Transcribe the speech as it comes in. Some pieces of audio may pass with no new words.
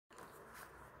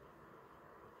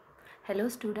Hello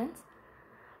students,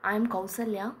 I am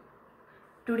Kausalya.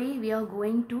 Today we are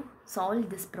going to solve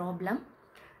this problem.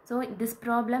 So in this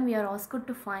problem we are asked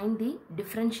to find the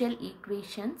differential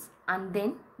equations and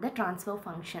then the transfer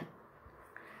function.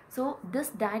 So this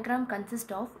diagram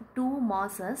consists of two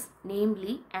masses,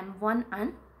 namely M1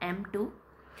 and M2,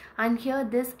 and here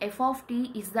this F of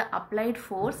t is the applied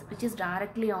force which is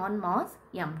directly on mass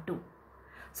M2.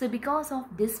 So because of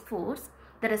this force,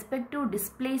 the respective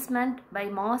displacement by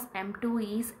mass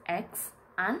M2 is x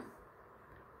and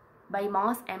by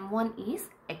mass M1 is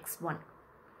x1.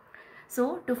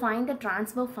 So to find the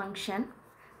transfer function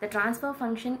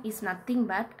is nothing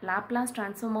but Laplace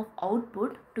transform of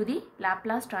output to the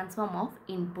Laplace transform of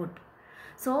input.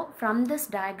 So from this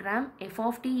diagram, f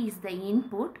of t is the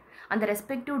input and the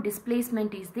respective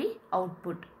displacement is the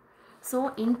output.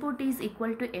 So input is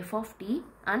equal to f of t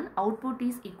and output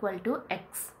is equal to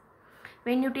x.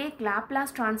 When you take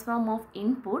Laplace transform of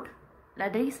input,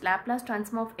 that is Laplace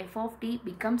transform of f of t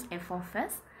becomes f of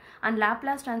s, and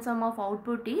Laplace transform of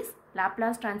output is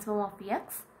Laplace transform of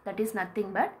x, that is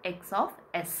nothing but x of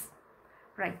s.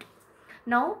 Right.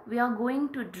 Now we are going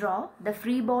to draw the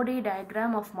free body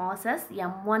diagram of masses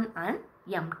m1 and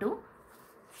m2.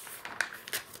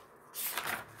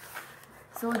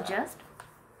 So just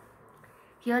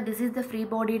here this is the free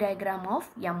body diagram of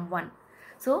m1.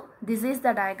 So this is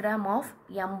the diagram of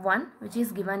m1 which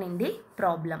is given in the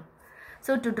problem.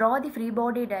 So to draw the free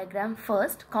body diagram,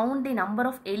 first count the number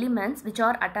of elements which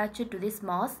are attached to this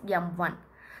mass m1.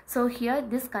 So here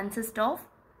this consists of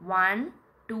 1,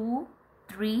 2,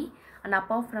 3, and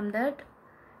apart from that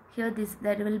here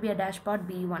there will be a dashpot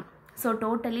b1. So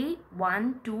totally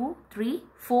 1, 2, 3,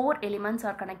 4 elements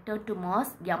are connected to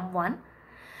mass m1.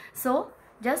 So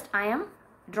just I am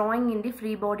drawing in the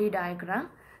free body diagram.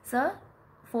 So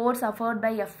force offered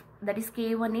by F, that is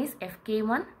K1 is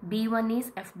Fk1, B1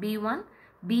 is Fb1,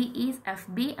 B is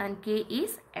Fb and K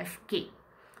is Fk.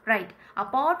 Right.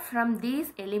 Apart from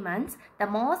these elements, the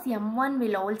mass M1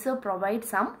 will also provide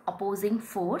some opposing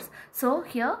force. So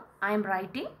here I am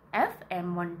writing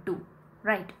Fm12.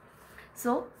 Right.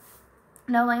 So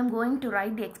now I am going to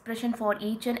write the expression for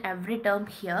each and every term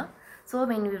here. So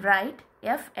when we write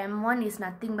Fm1 is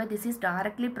nothing but this is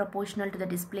directly proportional to the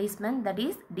displacement, that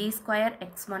is d square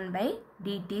x1 by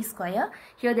dt square.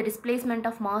 Here the displacement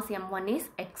of mass m1 is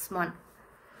x1.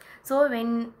 So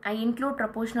when I include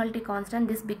proportionality constant,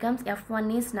 this becomes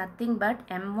f1 is nothing but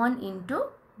m1 into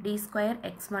d square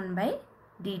x1 by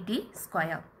dt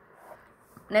square.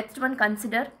 Next one,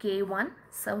 consider k1.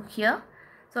 So here,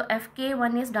 so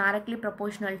fk1 is directly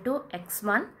proportional to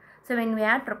x1. So when we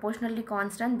add proportionality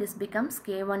constant, this becomes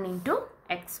k1 into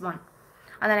x1.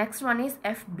 And the next one is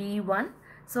fb1.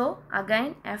 So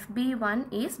again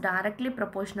fb1 is directly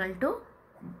proportional to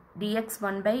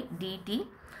dx1 by dt.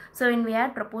 So when we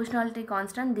add proportionality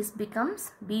constant, this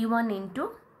becomes b1 into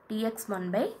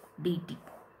dx1 by dt.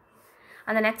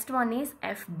 And the next one is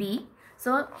fb.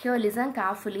 So here listen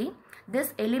carefully.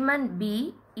 This element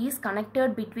b is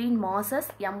connected between masses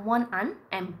m1 and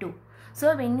m2.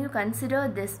 So when you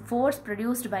consider this force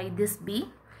produced by this B,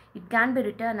 it can be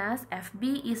written as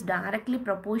Fb is directly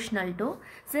proportional to,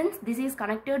 since this is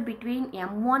connected between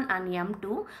M1 and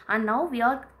M2, and now we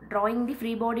are drawing the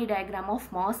free body diagram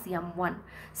of mass M1.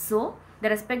 So the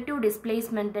respective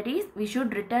displacement, that is we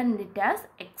should written it as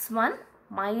x1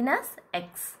 minus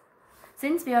x.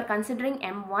 Since we are considering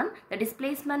M1, the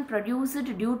displacement produced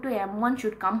due to M1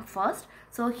 should come first.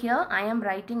 So here I am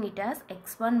writing it as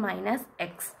x1 minus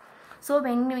x. So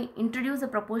when we introduce the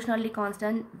proportionality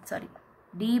constant,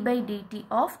 d by dt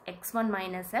of x1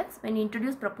 minus x, when you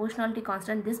introduce proportionality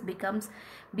constant, this becomes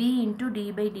b into d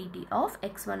by dt of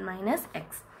x1 minus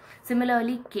x.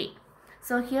 Similarly k.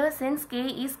 So here since k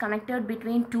is connected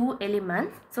between two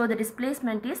elements, so the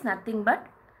displacement is nothing but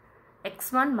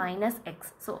x1 minus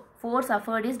x. So force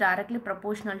offered is directly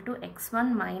proportional to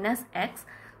x1 minus x.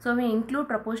 So we include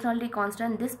proportionality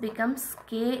constant, this becomes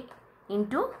k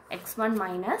into x1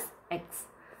 minus x.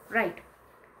 Right.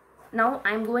 Now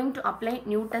I am going to apply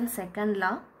Newton's second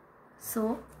law.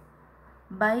 So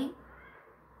by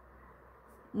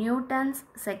Newton's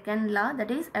second law,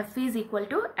 that is F is equal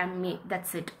to ma.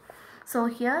 That's it. So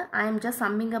here I am just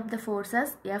summing up the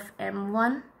forces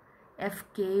Fm1,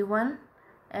 Fk1,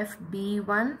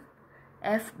 Fb1,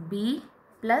 Fb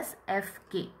plus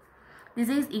Fk. This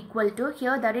is equal to,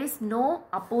 here there is no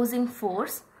opposing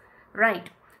force. Right.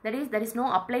 That is, there is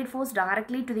no applied force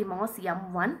directly to the mass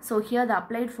m1. So here the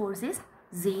applied force is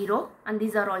 0 and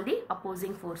these are all the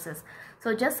opposing forces.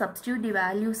 So just substitute the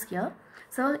values here.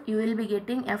 So you will be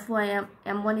getting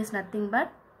m1 is nothing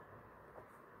but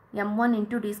m1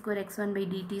 into d square x1 by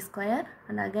dt square,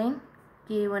 and again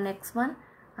k1 x1,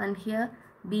 and here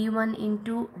b1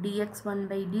 into dx1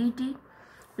 by dt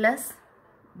plus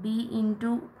b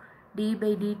into d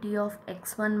by dt of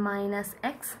x1 minus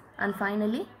x, and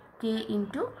finally k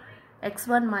into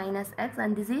x1 minus x,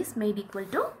 and this is made equal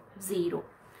to 0.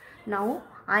 Now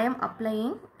I am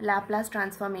applying Laplace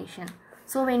transformation.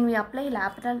 So when we apply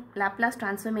Laplace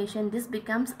transformation, this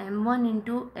becomes m1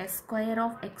 into s square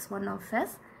of x1 of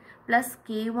s plus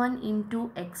k1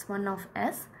 into x1 of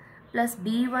s plus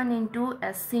b1 into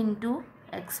s into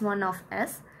x1 of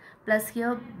s plus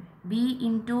here b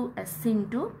into s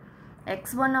into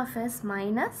x1 of s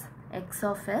minus x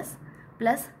of s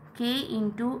plus k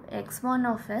into x1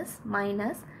 of s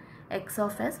minus x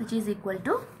of s, which is equal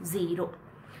to 0.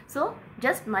 So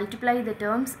just multiply the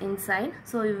terms inside.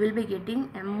 So you will be getting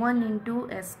m1 into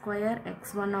s square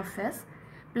x1 of s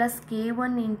plus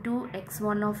k1 into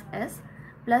x1 of s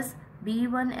plus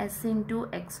b1 s into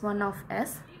x1 of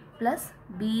s plus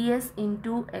bs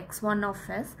into x1 of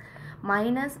s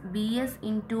minus bs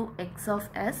into x of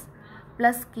s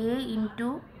plus k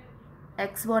into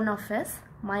x1 of s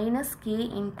minus k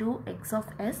into x of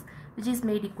s, which is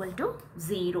made equal to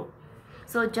 0.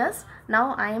 So just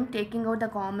now I am taking out the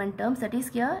common terms, that is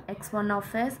here x1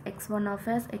 of s, x1 of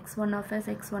s, x1 of s,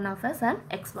 x1 of s and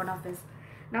x1 of s.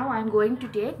 Now I am going to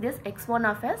take this x1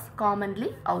 of s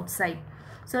commonly outside.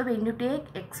 So when you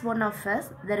take x1 of s,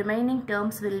 the remaining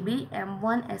terms will be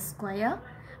m1 s square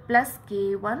plus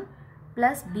k1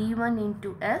 plus b1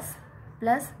 into s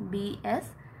plus bs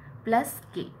plus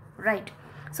k, right?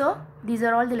 So these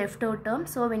are all the left out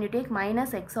terms. So when you take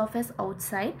minus x of s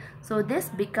outside, so this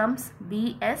becomes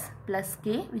bs plus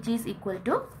k, which is equal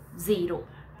to 0.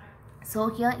 So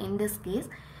here in this case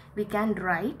we can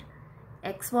write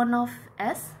x1 of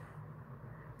s,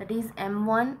 that is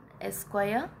m1 s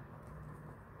square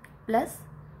plus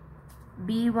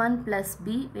b1 plus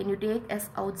b when you take s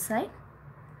outside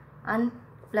and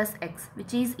plus x,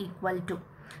 which is equal to.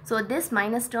 So this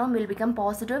minus term will become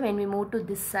positive when we move to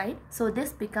this side. So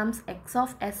this becomes x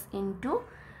of s into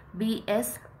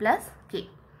bs plus k.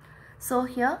 So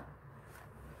here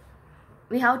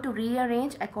we have to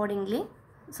rearrange accordingly.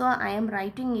 So I am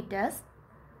writing it as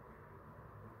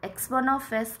x1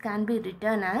 of s can be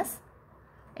written as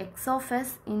x of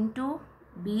s into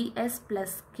bs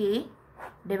plus k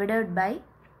divided by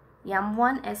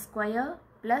m1 s square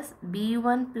plus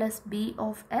b1 plus b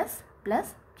of s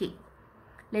plus k.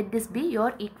 Let this be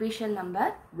your equation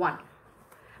number 1.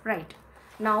 Right.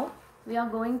 Now we are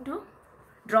going to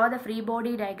draw the free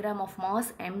body diagram of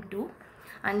mass m2,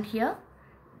 and here,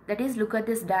 that is, look at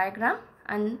this diagram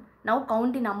and now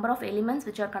count the number of elements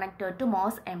which are connected to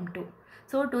mass m2.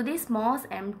 So to this mass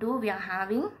m2 we are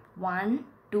having 1,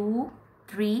 2,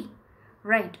 3,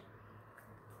 right?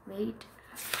 Wait.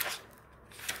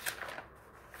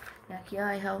 Yeah, here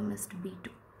I have missed b2.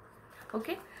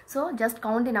 Okay. So just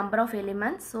count the number of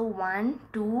elements. So 1,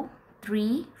 2,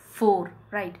 3, 4,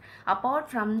 right?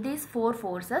 Apart from these 4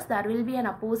 forces, there will be an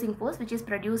opposing force which is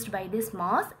produced by this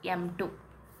mass m2.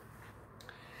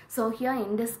 So here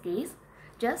in this case,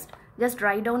 just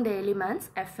write down the elements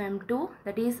fm2,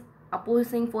 that is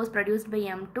opposing force produced by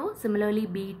m2, similarly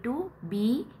b2,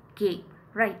 b, k,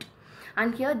 right?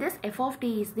 And here this f of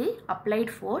t is the applied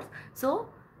force. So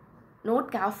note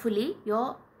carefully,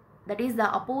 that is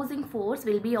the opposing force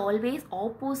will be always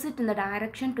opposite in the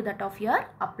direction to that of your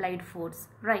applied force,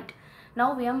 right?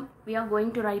 Now we are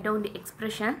going to write down the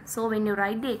expression. So when you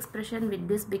write the expression with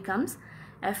this becomes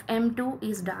fm2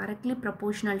 is directly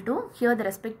proportional to, here the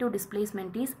respective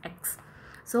displacement is x.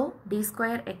 So d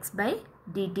square x by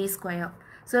dt square.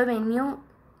 So when you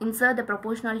insert the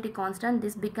proportionality constant,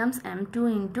 this becomes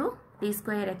m2 into d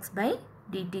square x by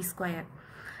dt square.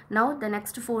 Now the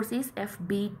next force is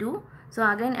fb2. So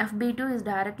again fb2 is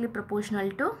directly proportional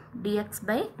to dx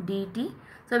by dt.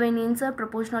 So when you insert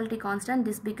proportionality constant,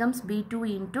 this becomes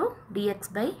b2 into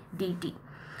dx by dt.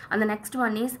 And the next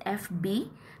one is fb.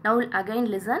 Now again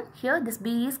listen, here this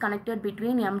b is connected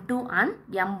between m2 and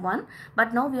m1,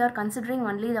 but now we are considering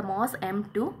only the mass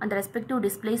m2 and the respective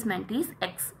displacement is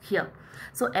x here.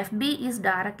 So fb is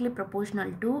directly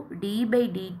proportional to d by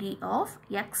dt of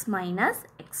x minus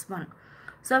x1.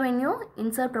 So when you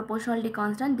insert proportionality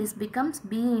constant, this becomes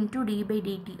b into d by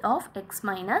dt of x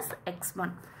minus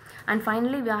x1. And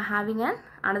finally we are having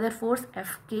another force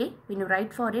fk. When you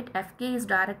write for it, fk is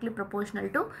directly proportional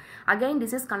to, again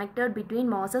this is connected between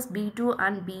masses b2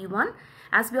 and b1.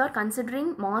 As we are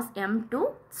considering mass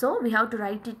m2, so we have to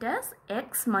write it as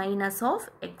x minus of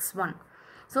x1.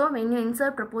 So when you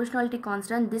insert proportionality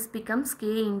constant, this becomes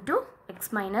k into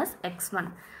x minus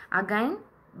x1. Again,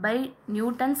 by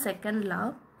Newton's second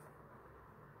law,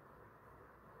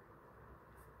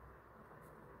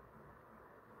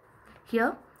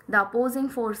 here the opposing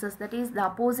forces, that is the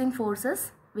opposing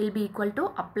forces will be equal to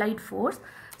applied force.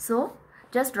 So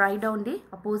just write down the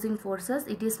opposing forces.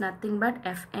 It is nothing but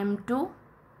Fm2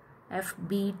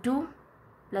 Fb2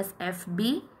 plus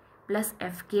Fb plus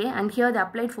Fk, and here the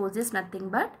applied force is nothing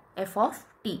but F of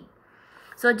t.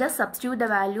 So just substitute the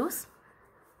values.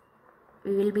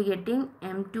 We will be getting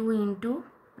m2 into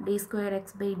d square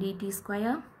x by dt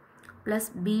square plus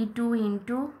b2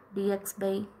 into dx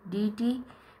by dt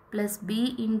plus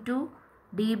b into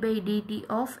d by dt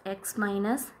of x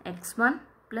minus x1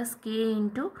 plus k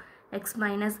into x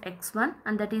minus x1,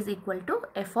 and that is equal to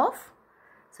f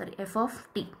of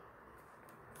t.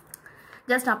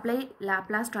 Just apply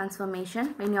Laplace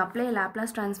transformation. When you apply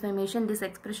Laplace transformation, this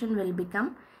expression will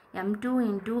become m2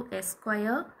 into s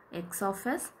square x of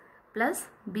s plus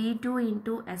b2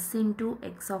 into s into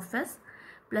x of s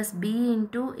plus b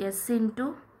into s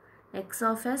into x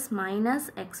of s minus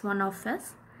x1 of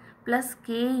s plus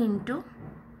k into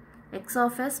x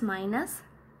of s minus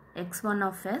x1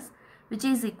 of s, which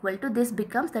is equal to, this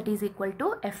becomes, that is equal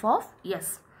to f of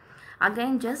s.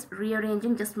 Again just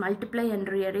rearranging, just multiply and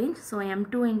rearrange. So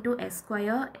m2 into s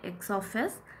square x of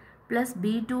s plus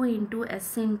b2 into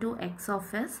s into x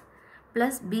of s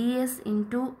plus bs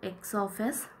into x of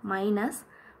s minus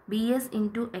bs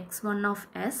into x1 of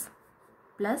s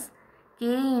plus k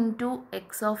into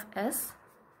x of s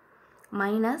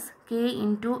minus k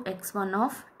into x1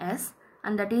 of s,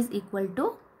 and that is equal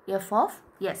to f of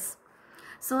s.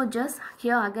 So just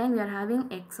here again we are having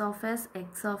x of s,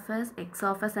 x of s, x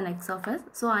of s and x of s.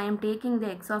 So I am taking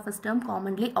the x of s term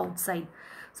commonly outside.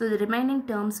 So the remaining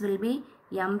terms will be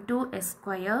m2s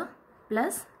square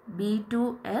plus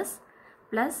b2s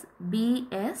plus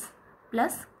bs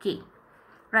plus k.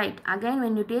 Right, again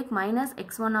when you take minus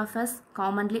x1 of s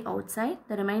commonly outside,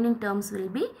 the remaining terms will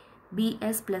be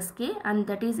bs plus k, and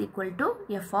that is equal to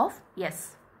f of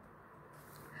s.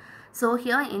 So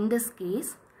here in this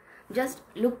case, just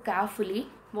look carefully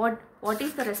what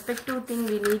is the respective thing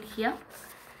we need here.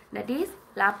 That is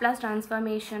Laplace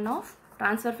transformation of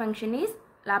transfer function is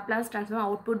Laplace transform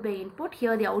output by input.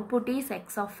 Here the output is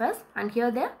x of s and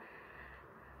here the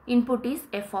input is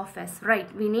f of s.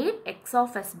 Right, we need x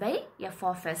of s by f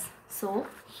of s. So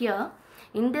here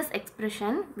in this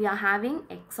expression we are having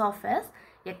x of s,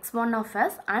 x1 of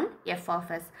s and f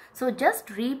of s. So just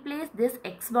replace this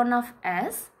x1 of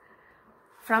s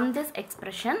from this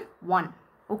expression 1.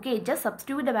 Okay, just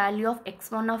substitute the value of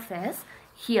x1 of s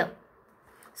here.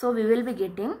 So we will be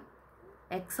getting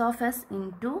x of s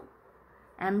into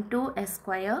m2 s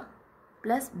square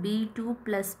plus b2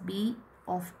 plus b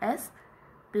of s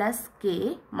plus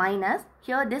k minus,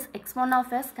 here this x1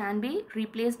 of s can be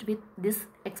replaced with this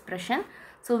expression.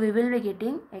 So we will be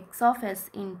getting x of s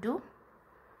into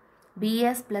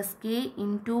bs plus k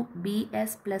into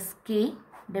bs plus k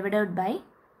divided by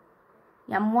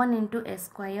m1 into s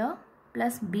square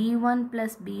plus b1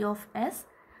 plus b of s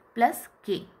plus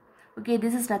k. Okay,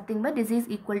 this is nothing but this is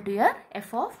equal to your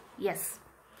f of s.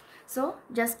 So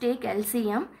just take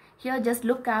LCM. Here just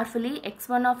look carefully,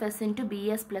 x1 of s into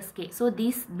bs plus k. So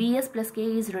this bs plus k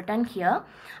is written here,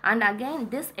 and again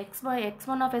this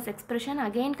x1 of s expression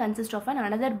again consists of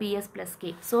another bs plus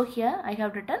k. So here I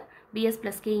have written bs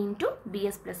plus k into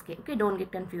bs plus k. Okay, don't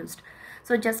get confused.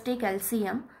 So just take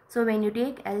LCM. So when you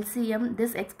take LCM,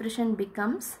 this expression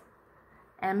becomes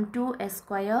m2 s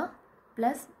square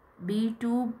plus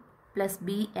b2 plus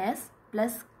bs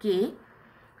plus k.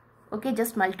 Okay,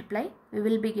 just multiply. We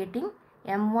will be getting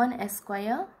m1 s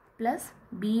square plus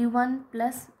b1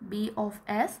 plus b of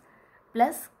s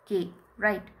plus k.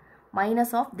 Right,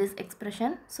 minus of this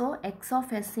expression. So x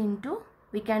of s into,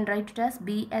 we can write it as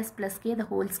bs plus k the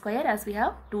whole square, as we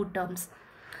have two terms.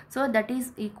 So that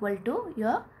is equal to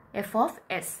your f of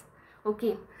s.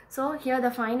 Okay, so here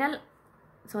the final,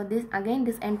 so this again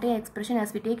this entire expression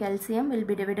as we take LCM will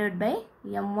be divided by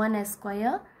m1 s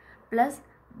square plus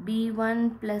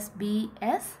b1 plus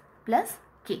bs plus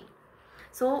k.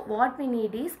 So what we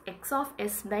need is x of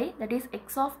s by, that is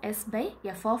x of s by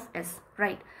f of s.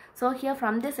 Right, so here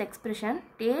from this expression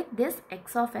take this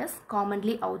x of s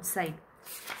commonly outside.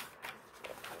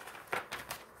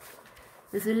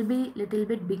 This will be little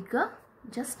bit bigger.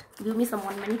 Just give me some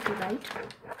 1 minute to write.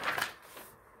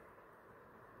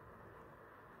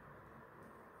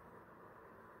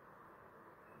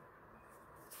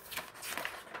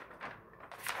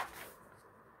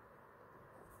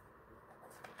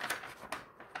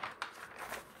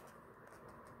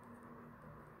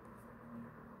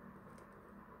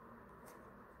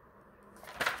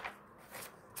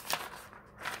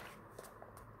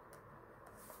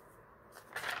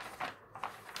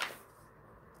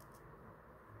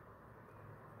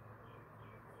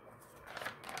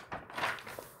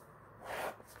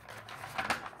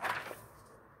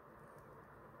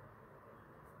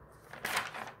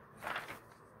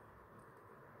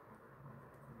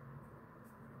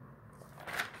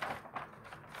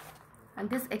 and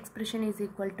this expression is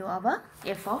equal to our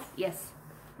f of s.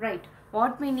 Right.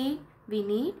 What we need? We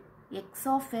need x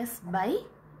of s by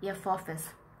f of s.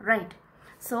 Right.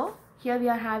 So here we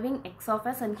are having x of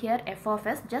s and here f of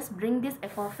s. Just bring this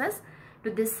f of s to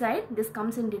this side. This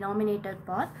comes in denominator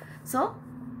part. So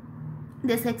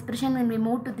this expression, when we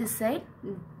move to this side,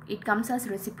 it comes as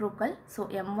reciprocal. So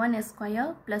m1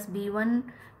 square plus b1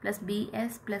 plus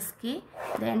bs plus k,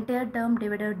 the entire term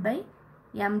divided by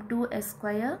m2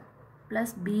 square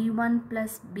plus b1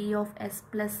 plus b of s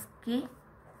plus k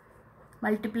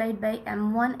multiplied by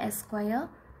m1 square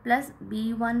plus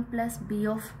b1 plus b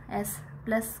of s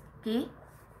plus k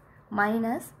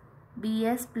minus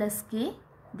bs plus k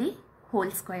the whole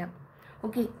square.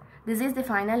 Okay, this is the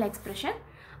final expression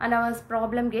and our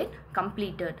problem get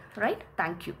completed. Right.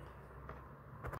 Thank you.